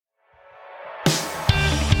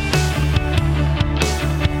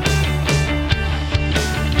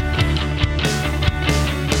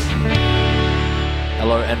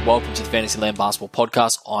and welcome to the Fantasyland Basketball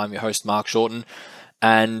Podcast. I'm your host, Mark Shorten,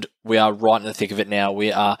 and we are right in the thick of it now.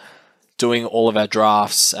 We are doing all of our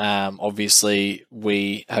drafts. Obviously,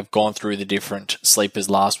 we have gone through the different sleepers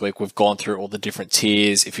last week. We've gone through all the different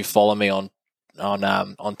tiers. If you follow me on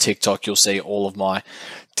TikTok, you'll see all of my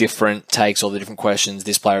different takes, all the different questions,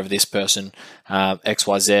 this player of this person,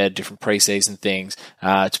 XYZ, different preseason things.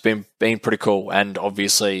 It's been pretty cool, and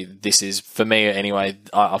obviously this is, for me anyway,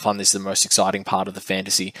 I find this the most exciting part of the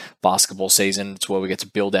fantasy basketball season. It's where we get to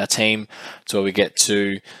build our team. It's where we get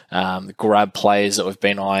to grab players that we've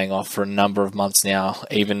been eyeing off for a number of months now,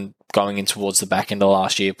 even going in towards the back end of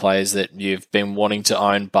last year, players that you've been wanting to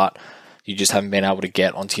own, but you just haven't been able to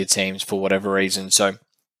get onto your teams for whatever reason. So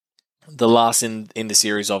the last in the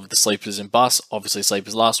series of the sleepers and busts, obviously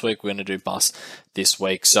sleepers last week, we're going to do busts this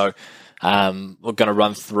week. So we're going to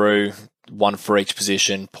run through one for each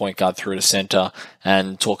position, point guard through to center,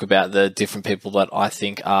 and talk about the different people that I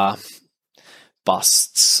think are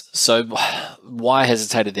busts. So why I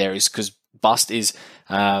hesitated there is because bust is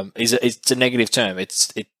it's a negative term.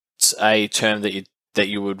 It's a term that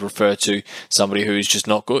you would refer to somebody who is just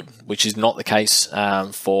not good, which is not the case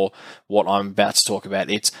for what I'm about to talk about.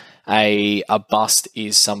 It's a bust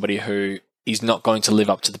is somebody who is not going to live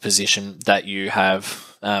up to the position that you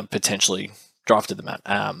have potentially drafted them at.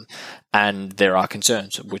 And there are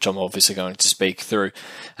concerns, which I'm obviously going to speak through.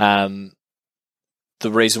 The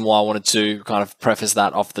reason why I wanted to kind of preface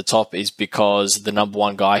that off the top is because the number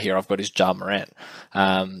one guy here I've got is Ja Morant.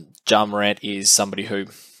 Ja Morant is somebody who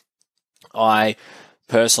I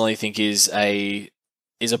personally think is a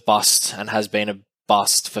bust and has been a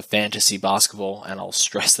bust for fantasy basketball, and I'll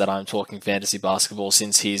stress that I'm talking fantasy basketball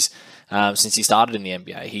since he started in the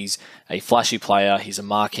NBA. He's a flashy player. He's a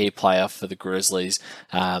marquee player for the Grizzlies.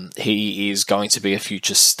 He is going to be a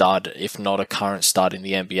future stud, if not a current stud in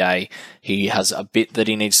the NBA. He has a bit that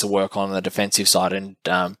he needs to work on the defensive side and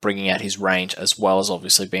bringing out his range, as well as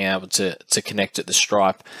obviously being able to connect at the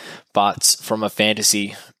stripe. But from a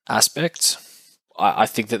fantasy aspect, I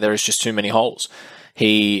think that there is just too many holes.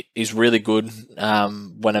 He is really good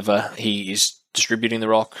whenever he is distributing the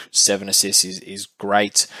rock. 7 assists is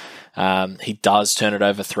great. He does turn it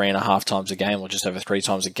over 3.5 times a game, or just over 3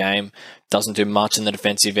 times a game. Doesn't do much in the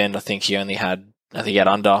defensive end. I think he had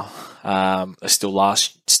under a steal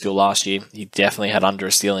last year. He definitely had under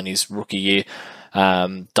a steal in his rookie year.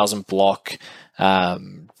 Doesn't block.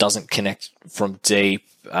 Doesn't connect from deep.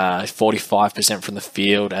 45% from the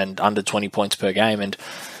field, and under 20 points per game. And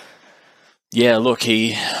yeah, look,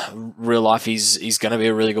 real life, he's going to be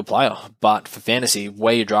a really good player, but for fantasy,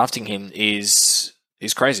 where you're drafting him is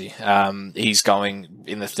crazy. He's going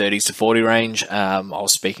in the 30s to 40 range. I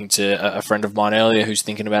was speaking to a friend of mine earlier who's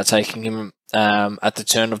thinking about taking him at the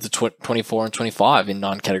turn of the 24 and 25 in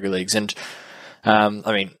 9 category leagues. And I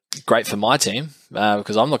mean, great for my team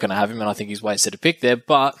because I'm not going to have him, and I think he's way set to pick there.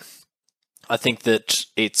 But I think that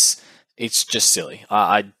it's just silly.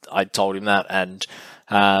 I told him that, and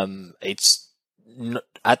it's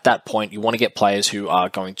at that point you want to get players who are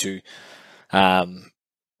going to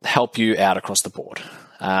help you out across the board.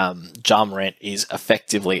 Ja Morant is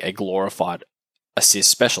effectively a glorified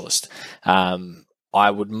assist specialist. I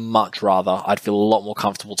would much rather, I'd feel a lot more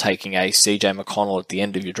comfortable taking a CJ McConnell at the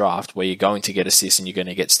end of your draft where you're going to get assists and you're going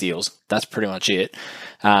to get steals. That's pretty much it.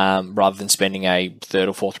 Rather than spending a 3rd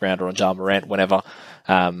or 4th rounder on Ja Morant whenever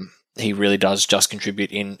he really does just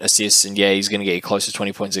contribute in assists. And yeah, he's going to get you close to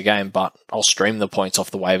 20 points a game, but I'll stream the points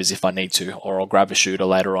off the waivers if I need to, or I'll grab a shooter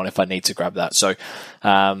later on if I need to grab that. So,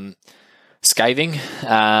 scathing.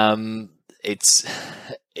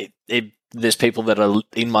 There's people that are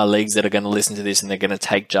in my leagues that are going to listen to this and they're going to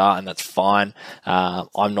take Ja, and that's fine.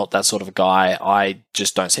 I'm not that sort of a guy. I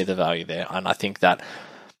just don't see the value there. And I think that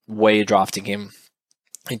where you're drafting him,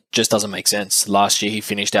 it just doesn't make sense. Last year, he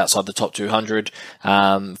finished outside the top 200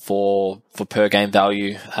 for per game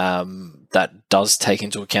value. That does take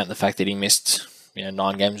into account the fact that he missed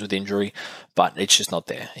 9 games with injury, but it's just not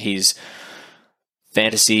there. His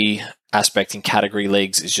fantasy aspect in category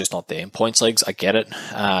leagues is just not there. In points leagues, I get it.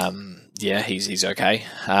 Yeah, he's okay.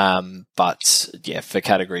 But yeah, for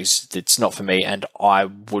categories, it's not for me. And I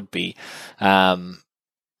would be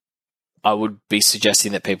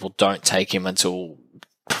suggesting that people don't take him until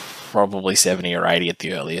probably 70 or 80 at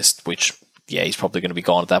the earliest, which, yeah, he's probably going to be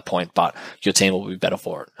gone at that point, but your team will be better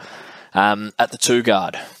for it. At the 2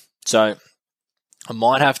 guard. So I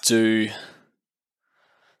might have to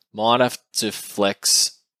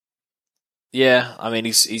flex. Yeah, I mean,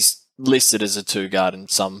 he's listed as a 2 guard on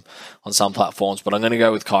some platforms, but I'm going to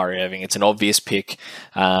go with Kyrie Irving. It's an obvious pick,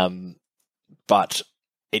 but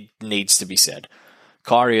it needs to be said.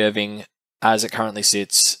 Kyrie Irving as it currently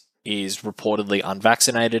sits, is reportedly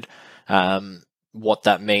unvaccinated. What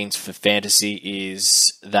that means for fantasy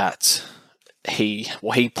is that he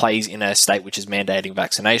plays in a state which is mandating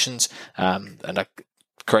vaccinations, and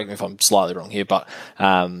correct me if I'm slightly wrong here, but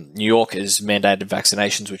New York is mandated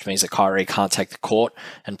vaccinations, which means that Kyrie can't take the court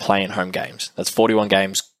and play in home games. That's 41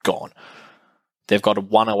 games gone. They've got a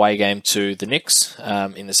one away game to the Knicks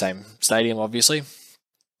in the same stadium, obviously.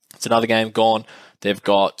 It's another game gone. They've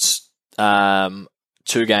got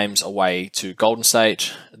 2 games away to Golden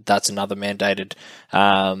State. That's another mandated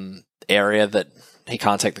area that he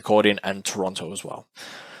can't take the court in, and Toronto as well.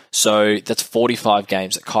 So that's 45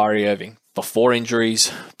 games that Kyrie Irving, before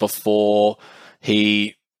injuries, because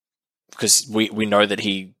we know that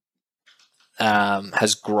he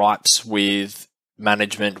has gripes with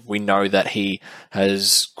management. We know that he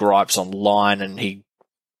has gripes online, and he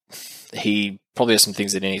probably has some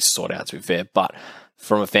things that he needs to sort out, to be fair. But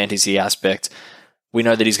from a fantasy aspect, we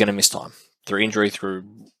know that he's going to miss time through injury, through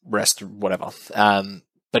rest, whatever.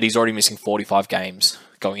 But he's already missing 45 games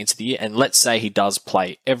going into the year. And let's say he does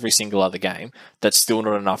play every single other game. That's still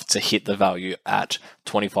not enough to hit the value at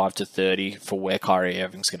 25 to 30 for where Kyrie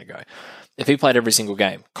Irving's going to go. If he played every single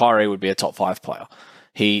game, Kyrie would be a top 5 player.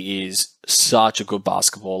 He is such a good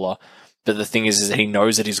basketballer. But the thing is that he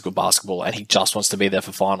knows that he's a good basketballer, and he just wants to be there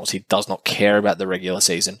for finals. He does not care about the regular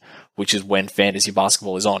season, which is when fantasy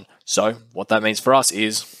basketball is on. So what that means for us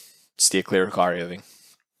is steer clear of Kyrie Irving.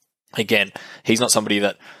 Again, he's not somebody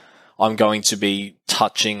that I'm going to be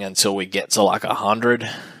touching until we get to like 100.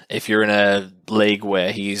 If you're in a league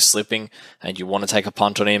where he's slipping and you want to take a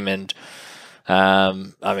punt on him, and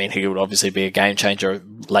he would obviously be a game changer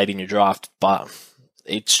late in your draft, but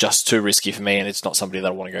it's just too risky for me, and it's not somebody that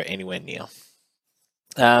I want to go anywhere near.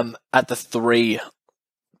 At the 3,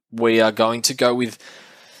 we're going to go with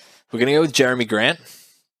Jeremy Grant.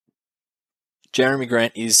 Jeremy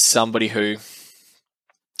Grant is somebody who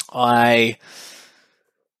I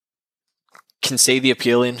can see the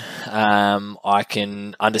appeal in. I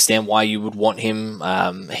can understand why you would want him.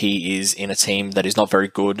 He is in a team that is not very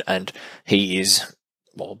good, and he is,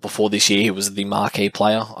 well, before this year, he was the marquee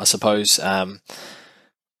player, I suppose.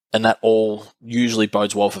 And that all usually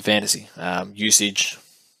bodes well for fantasy. Usage,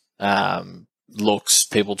 looks,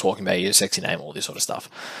 people talking about your sexy name, all this sort of stuff.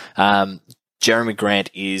 Jeremy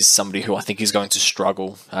Grant is somebody who I think is going to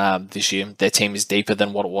struggle this year. Their team is deeper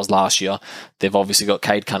than what it was last year. They've obviously got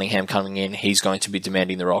Cade Cunningham coming in. He's going to be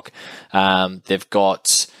demanding the rock. They've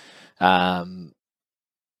got Isaiah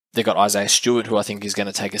Stewart, who I think is going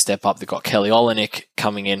to take a step up. They've got Kelly Olynyk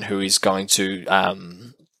coming in, who is going to...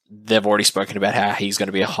 they've already spoken about how he's going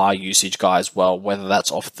to be a high usage guy as well, whether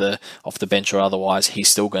that's off the bench or otherwise. He's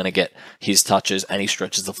still going to get his touches, and he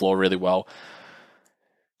stretches the floor really well.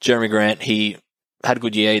 Jeremy Grant, he had a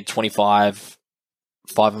good year, 25,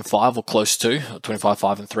 5-5 or close to, 25,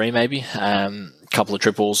 5-3 maybe. Couple of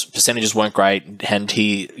triples. Percentages weren't great, and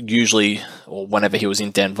he usually, or whenever he was in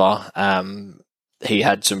Denver, he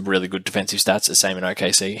had some really good defensive stats. The same in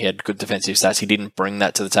OKC. He had good defensive stats. He didn't bring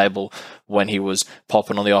that to the table when he was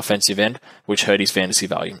popping on the offensive end, which hurt his fantasy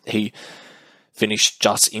value. He finished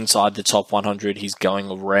just inside the top 100. He's going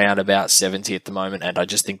around about 70 at the moment, and I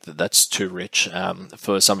just think that that's too rich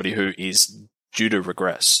for somebody who is due to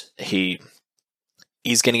regress. He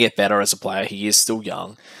is going to get better as a player. He is still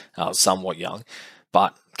young, somewhat young,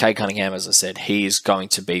 but Cade Cunningham, as I said, he is going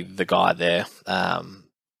to be the guy there.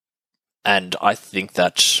 And I think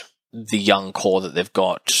that the young core that they've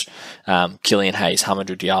got, Killian Hayes,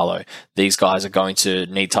 Hamidou Diallo, these guys are going to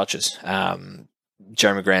need touches.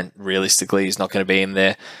 Jeremy Grant, realistically, is not going to be in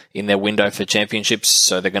their window for championships,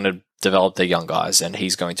 so they're going to develop their young guys, and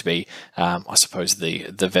he's going to be, I suppose,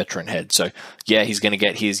 the veteran head. So, yeah, he's going to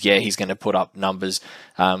get his, yeah, he's going to put up numbers,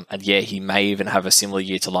 and yeah, he may even have a similar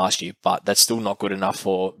year to last year, but that's still not good enough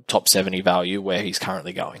for top 70 value where he's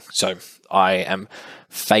currently going. So I am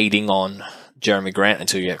fading on Jeremy Grant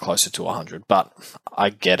until you get closer to 100, but I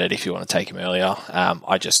get it if you want to take him earlier.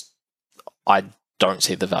 I don't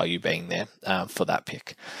see the value being there for that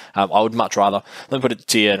pick. I would much rather, let me put it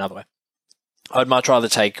to you another way. I'd much rather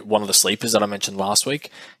take one of the sleepers that I mentioned last week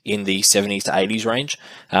in the 70s to 80s range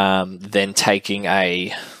than taking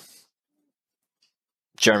a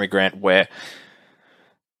Jeremy Grant where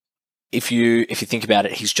if you think about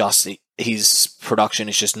it, his production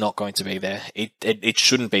is just not going to be there. It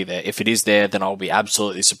shouldn't be there. If it is there, then I'll be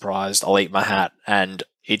absolutely surprised. I'll eat my hat, and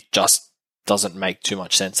it just doesn't make too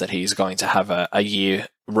much sense that he's going to have a year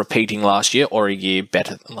repeating last year or a year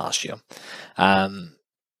better than last year.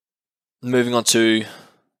 Moving on to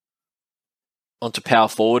power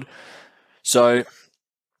forward. So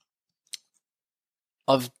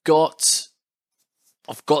I've got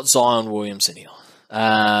I've got Zion Williamson here.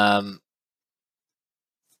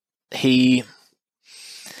 He's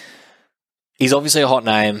obviously a hot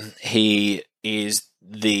name. He is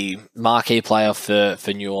the marquee player for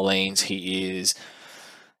New Orleans. He is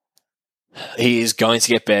going to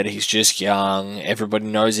get better. He's just young. Everybody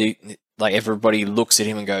knows he. Like, everybody looks at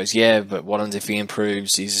him and goes, yeah, but what happens if he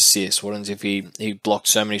improves his assists? What happens if he blocked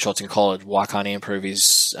so many shots in college? Why can't he improve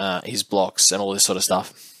his blocks and all this sort of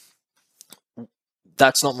stuff?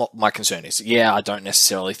 That's not what my concern is. Yeah, I don't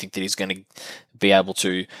necessarily think that he's going to be able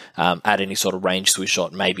to add any sort of range to his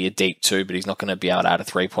shot, maybe a deep two, but he's not going to be able to add a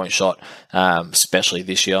three-point shot, especially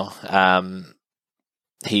this year.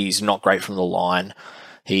 He's not great from the line.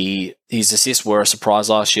 His assists were a surprise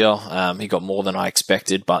last year. He got more than I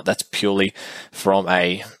expected, but that's purely from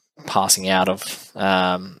a passing out of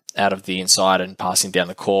the inside and passing down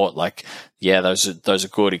the court. Like, yeah, those are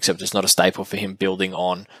good, except it's not a staple for him building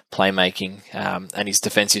on playmaking. And his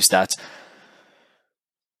defensive stats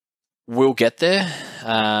will get there.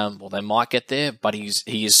 Well, they might get there, but he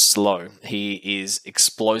is slow. He is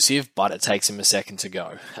explosive, but it takes him a second to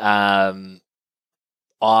go.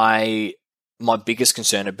 My biggest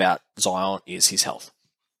concern about Zion is his health.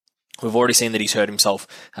 We've already seen that he's hurt himself.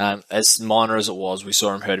 As minor as it was, we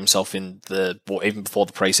saw him hurt himself even before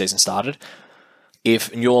the preseason started.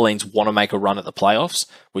 If New Orleans want to make a run at the playoffs,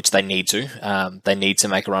 which they need to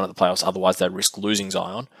make a run at the playoffs, otherwise they risk losing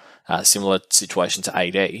Zion, similar situation to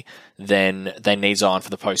AD, then they need Zion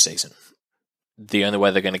for the postseason. The only way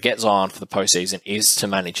they're going to get Zion for the postseason is to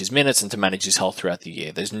manage his minutes and to manage his health throughout the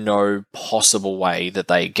year. There's no possible way that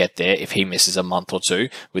they get there if he misses a month or two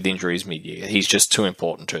with injuries mid-year. He's just too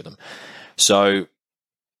important to them. So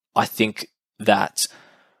I think that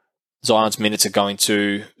Zion's minutes are going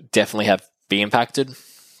to definitely be impacted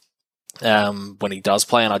when he does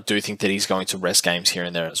play, and I do think that he's going to rest games here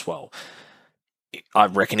and there as well. I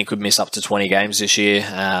reckon he could miss up to 20 games this year,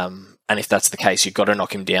 and if that's the case, you've got to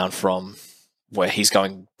knock him down from where he's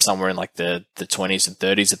going somewhere in like the 20s and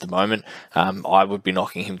 30s at the moment. I would be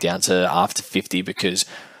knocking him down to after 50, because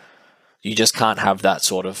you just can't have that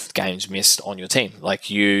sort of games missed on your team. Like,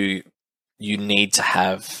 you need to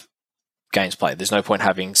have games played. There's no point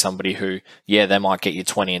having somebody who, yeah, they might get you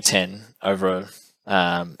 20 and 10 over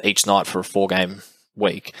each night for a 4-game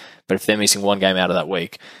week, but if they're missing one game out of that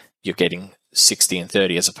week, you're getting 60 and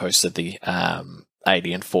 30 as opposed to the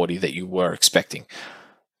 80 and 40 that you were expecting.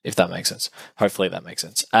 If that makes sense. Hopefully that makes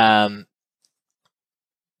sense.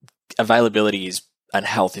 Availability and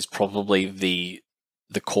health is probably the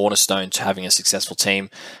cornerstone to having a successful team.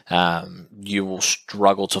 You will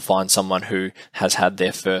struggle to find someone who has had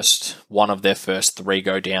one of their first 3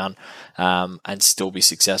 go down and still be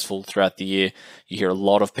successful throughout the year. You hear a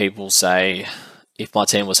lot of people say, if my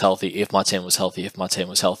team was healthy, if my team was healthy, if my team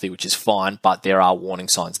was healthy, which is fine, but there are warning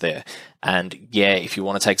signs there. And yeah, if you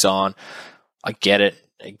want to take Zion, I get it.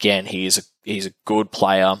 Again, he's a good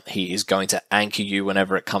player. He is going to anchor you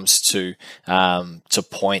whenever it comes to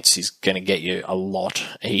points. He's going to get you a lot.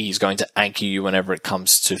 He's going to anchor you whenever it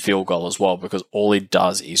comes to field goal as well, because all he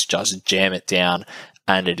does is just jam it down,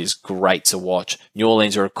 and it is great to watch. New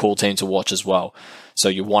Orleans are a cool team to watch as well, so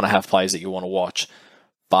you want to have players that you want to watch,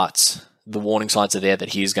 but the warning signs are there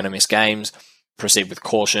that he is going to miss games. Proceed with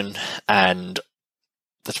caution, and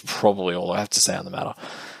that's probably all I have to say on the matter.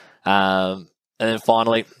 And then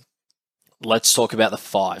finally, let's talk about the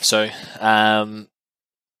 5. So,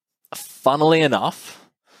 funnily enough,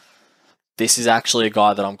 this is actually a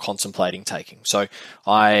guy that I'm contemplating taking. So,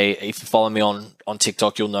 if you follow me on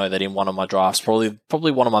TikTok, you'll know that in one of my drafts, probably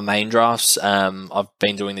one of my main drafts, I've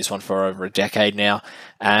been doing this one for over a decade now,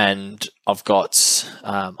 and I've got,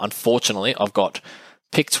 unfortunately,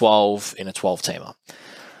 pick 12 in a 12-teamer.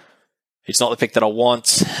 It's not the pick that I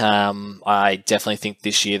want. I definitely think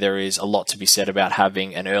this year there is a lot to be said about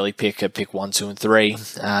having an early pick, a pick 1, 2, and 3.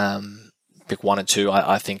 Pick 1 and 2,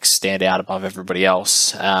 I think, stand out above everybody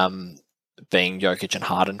else, being Jokic and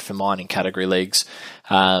Harden for mine in category leagues.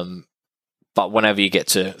 But whenever you get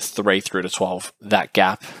to 3 through to 12, that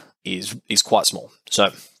gap is quite small.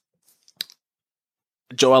 So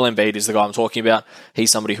Joel Embiid is the guy I'm talking about.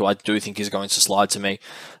 He's somebody who I do think is going to slide to me.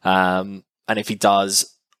 And if he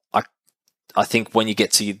does, I think when you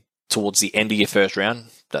get towards the end of your first round,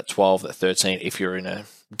 that 12, that 13, if you're in a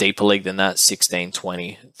deeper league than that, 16,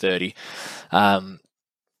 20, 30,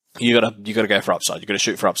 you gotta go for upside. You gotta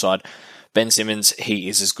shoot for upside. Ben Simmons, he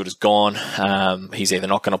is as good as gone. He's either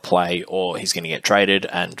not going to play or he's going to get traded,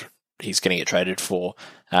 and he's going to get traded for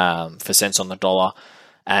cents on the dollar.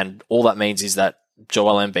 And all that means is that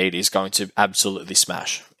Joel Embiid is going to absolutely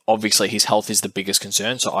smash. Obviously, his health is the biggest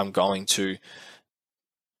concern, so I'm going to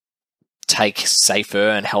take safer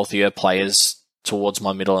and healthier players towards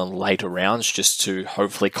my middle and later rounds just to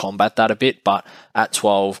hopefully combat that a bit. But at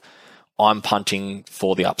 12, I'm punting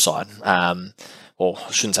for the upside. Or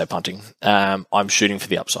I shouldn't say punting. I'm shooting for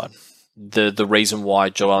the upside. The reason why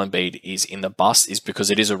Joel Embiid is in the bust is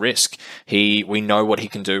because it is a risk. We know what he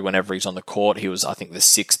can do whenever he's on the court. He was, I think, the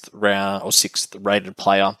 6th rated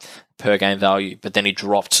player per game value, but then he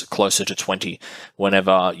dropped closer to 20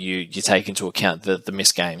 whenever you take into account the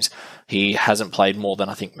missed games. He hasn't played more than,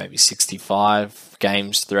 I think, maybe 65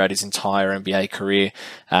 games throughout his entire NBA career.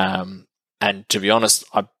 And to be honest,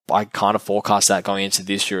 I kind of forecast that going into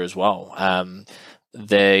this year as well.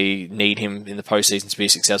 They need him in the postseason to be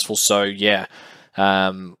successful. So, yeah,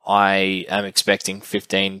 I am expecting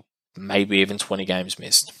 15, maybe even 20 games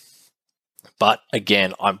missed. But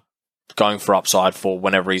again, I'm going for upside for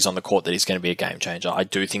whenever he's on the court that he's going to be a game changer. I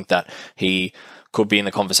do think that he could be in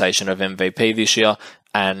the conversation of MVP this year,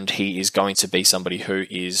 and he is going to be somebody who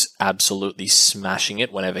is absolutely smashing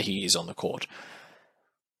it whenever he is on the court.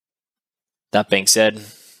 That being said,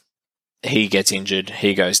 he gets injured,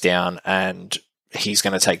 he goes down, and he's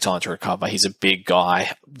going to take time to recover. He's a big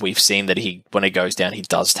guy. We've seen that when he goes down, he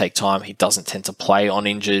does take time. He doesn't tend to play on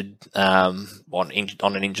on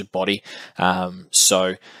an injured body.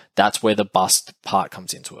 So that's where the bust part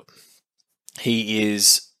comes into it. He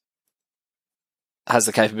has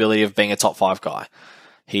the capability of being a top 5 guy.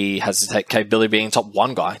 He has the capability of being a top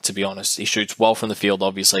 1 guy, to be honest. He shoots well from the field,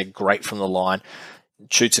 obviously, great from the line,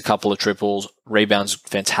 shoots a couple of triples, rebounds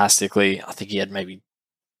fantastically. I think he had maybe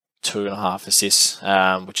 2.5 assists,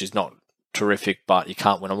 which is not terrific, but you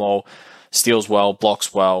can't win them all. Steals well,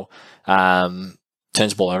 blocks well, turns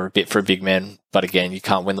the ball over a bit for a big man, but again, you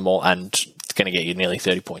can't win them all, and it's going to get you nearly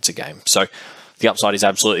 30 points a game. So the upside is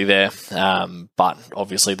absolutely there, but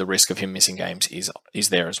obviously the risk of him missing games is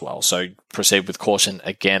there as well. So proceed with caution.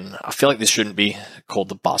 Again, I feel like this shouldn't be called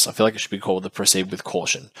the bust. I feel like it should be called the proceed with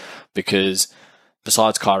caution, because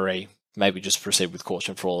besides Kyrie, maybe just proceed with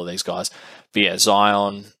caution for all of these guys. But yeah,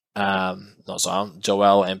 Joel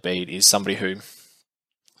Embiid is somebody who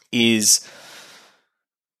is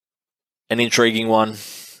an intriguing one.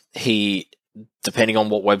 He, depending on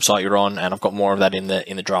what website you're on, and I've got more of that in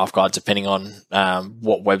the draft guide, depending on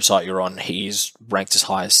what website you're on, he's ranked as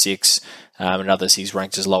high as 6, and others he's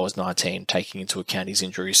ranked as low as 19, taking into account his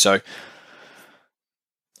injuries. So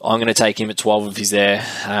I'm going to take him at 12 if he's there.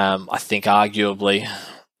 I think arguably,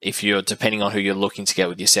 if you're, depending on who you're looking to get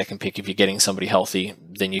with your second pick, if you're getting somebody healthy,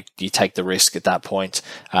 then you take the risk at that point.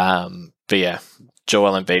 But yeah,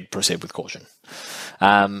 Joel Embiid, proceed with caution.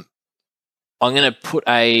 I'm going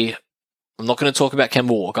to I'm not going to talk about Kemba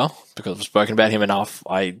Walker because I've spoken about him enough.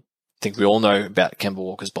 I think we all know about Kemba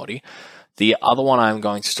Walker's body. The other one I'm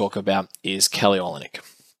going to talk about is Kelly Olynyk.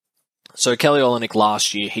 So Kelly Olynyk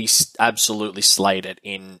last year, he absolutely slayed it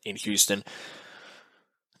in Houston.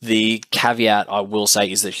 The caveat I will say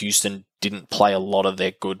is that Houston didn't play a lot of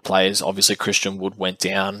their good players. Obviously, Christian Wood went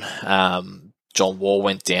down. John Wall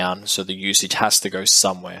went down. So the usage has to go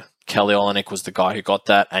somewhere. Kelly Olynyk was the guy who got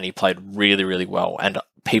that, and he played really, really well. And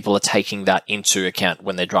people are taking that into account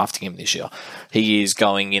when they're drafting him this year. He is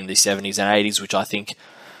going in the 70s and 80s, which I think,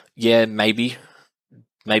 yeah, maybe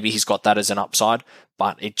he's got that as an upside,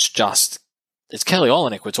 but it's Kelly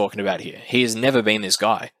Olynyk we're talking about here. He has never been this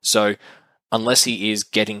guy. So unless he is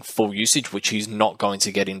getting full usage, which he's not going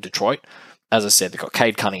to get in Detroit, as I said, they've got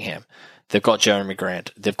Cade Cunningham. They've got Jeremy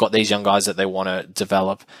Grant. They've got these young guys that they want to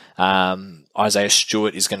develop. Isaiah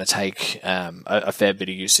Stewart is going to take a fair bit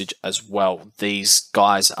of usage as well. These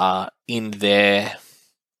guys are in their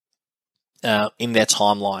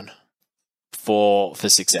timeline for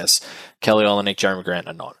success. Kelly Olynyk, Jeremy Grant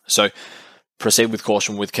are not. So proceed with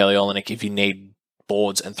caution with Kelly Olynyk. If you need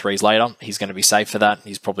boards and threes later, he's going to be safe for that.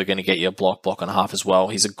 He's probably going to get you a block and a half as well.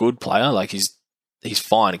 He's a good player. Like he's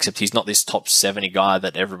fine, except he's not this top 70 guy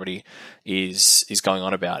that everybody is going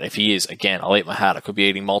on about. If he is, again, I'll eat my hat. I could be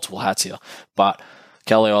eating multiple hats here. But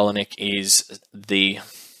Kelly Olynyk is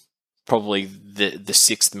probably the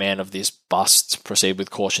sixth man of this bust proceed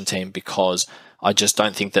with caution team, because I just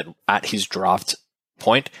don't think that at his draft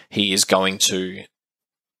point, he is going to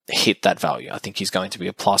hit that value. I think he's going to be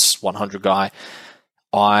a plus 100 guy.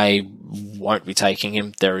 I won't be taking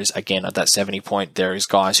him. There is, again, at that 70 point, there is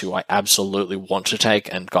guys who I absolutely want to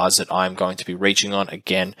take and guys that I'm going to be reaching on.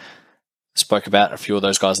 Again, spoke about a few of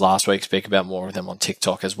those guys last week, speak about more of them on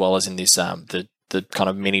TikTok, as well as in this, the kind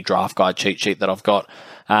of mini draft guide cheat sheet that I've got,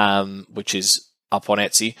 which is up on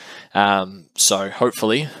Etsy. So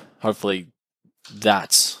hopefully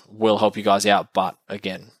that will help you guys out. But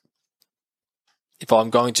again, if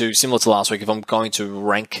I'm going to, similar to last week, if I'm going to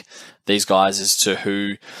rank these guys as to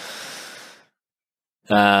who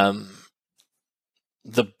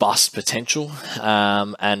the bust potential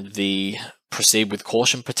and the proceed with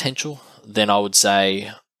caution potential, then I would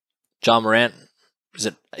say Ja Morant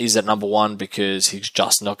is at number one because he's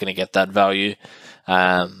just not going to get that value.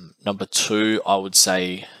 Number two, I would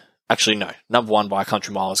say, actually no, number one by a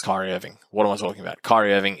country mile is Kyrie Irving. What am I talking about?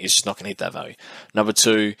 Kyrie Irving is just not going to hit that value. Number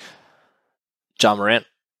two, Ja Morant.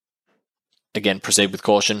 Again, proceed with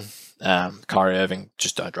caution. Kyrie Irving,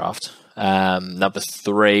 just don't draft. Number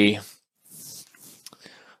three,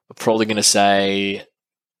 we're probably going to say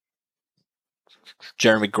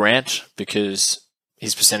Jeremy Grant because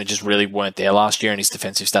his percentages really weren't there last year and his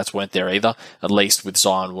defensive stats weren't there either, at least with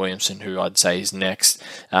Zion Williamson, who I'd say is next.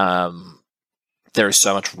 There is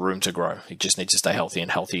so much room to grow. He just needs to stay healthy,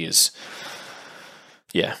 and healthy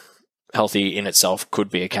in itself could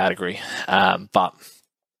be a category. But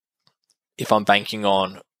if I'm banking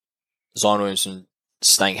on Zion Williamson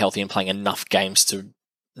staying healthy and playing enough games to,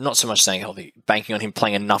 not so much staying healthy, banking on him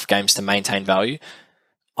playing enough games to maintain value,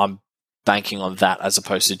 I'm banking on that as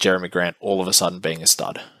opposed to Jeremy Grant all of a sudden being a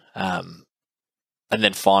stud. And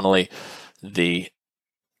then finally, the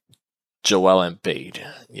Joel Embiid.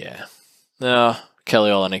 Yeah. Kelly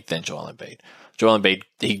Olynyk, then Joel Embiid. Joel Embiid,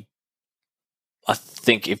 I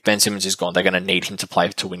think if Ben Simmons is gone, they're going to need him to play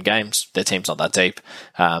to win games. Their team's not that deep.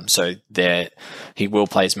 So he will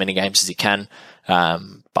play as many games as he can.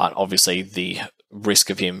 But obviously the risk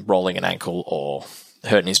of him rolling an ankle or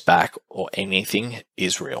hurting his back or anything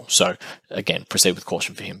is real. So again, proceed with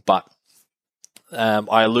caution for him. But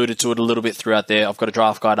I alluded to it a little bit throughout there. I've got a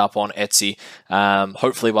draft guide up on Etsy.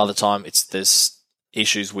 Hopefully by the time there's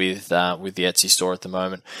issues with the Etsy store at the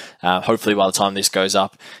moment. Hopefully by the time this goes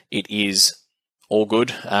up, it is all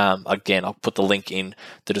good. Again, I'll put the link in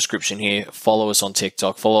the description here. Follow us on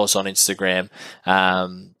TikTok, follow us on Instagram,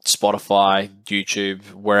 Spotify, YouTube,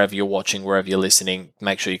 wherever you're watching, wherever you're listening.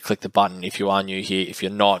 Make sure you click the button if you are new here. If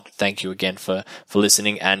you're not, thank you again for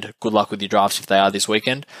listening, and good luck with your drafts if they are this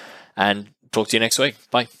weekend. And talk to you next week.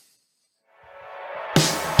 Bye.